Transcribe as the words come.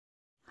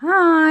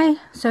Hi!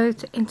 So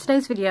in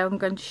today's video I'm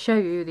going to show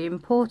you the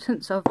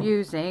importance of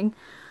using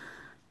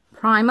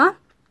primer.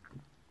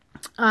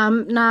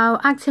 Now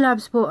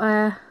Acti-Labs brought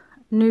a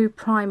new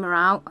primer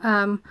out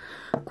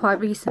quite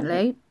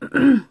recently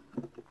and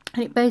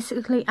it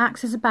basically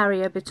acts as a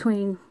barrier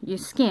between your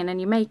skin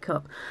and your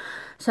makeup.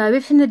 So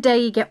if in the day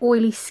you get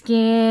oily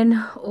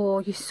skin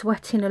or you're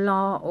sweating a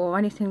lot or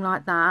anything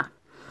like that,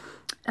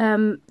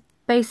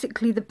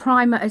 basically the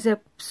primer is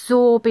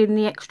absorbing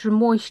the extra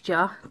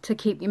moisture to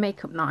keep your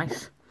makeup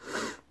nice,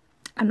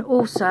 and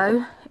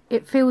also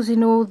it fills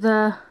in all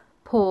the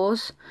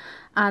pores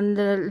and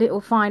the little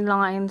fine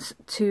lines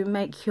to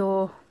make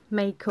your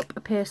makeup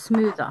appear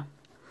smoother.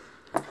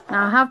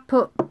 Now I have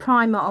put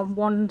primer on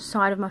one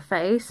side of my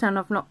face and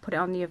I've not put it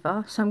on the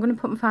other, so I'm going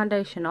to put my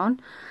foundation on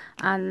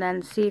and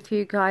then see if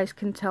you guys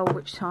can tell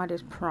which side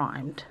is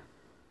primed.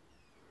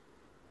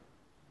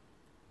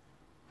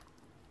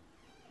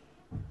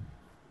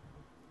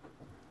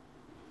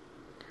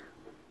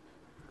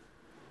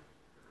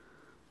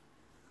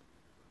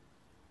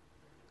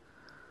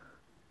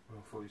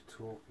 I thought he was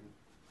talking.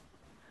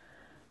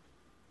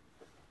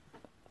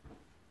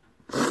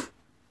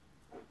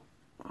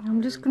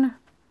 I'm just going to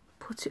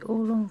put it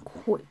all on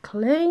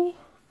quickly.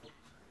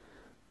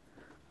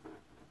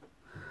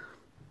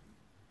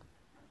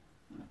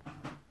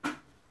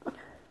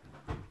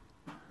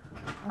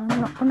 I'm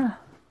not going to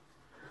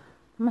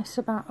mess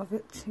about with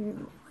it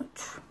too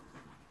much,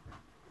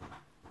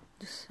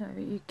 just so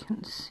you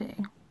can see.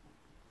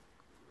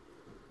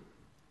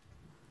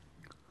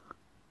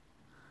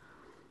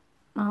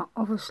 Now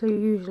obviously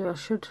usually I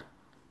should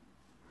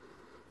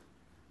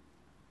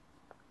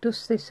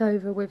dust this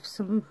over with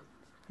some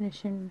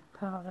finishing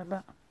powder,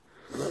 but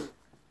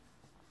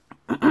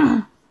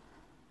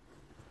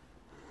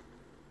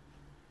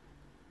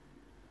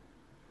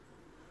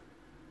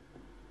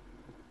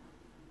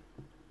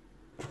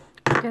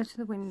go to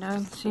the window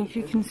and see if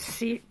you can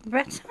see it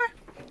better.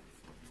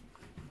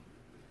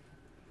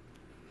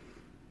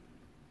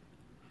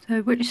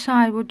 So which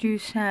side would you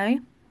say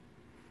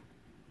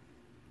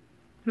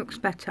looks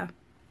better?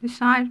 This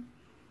side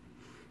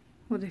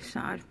or this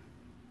side?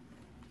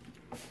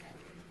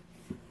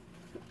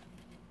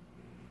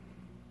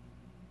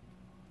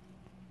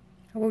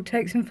 I will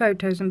take some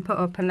photos and put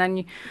up, and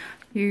then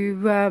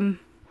you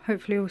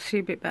hopefully will see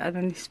a bit better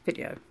than this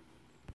video.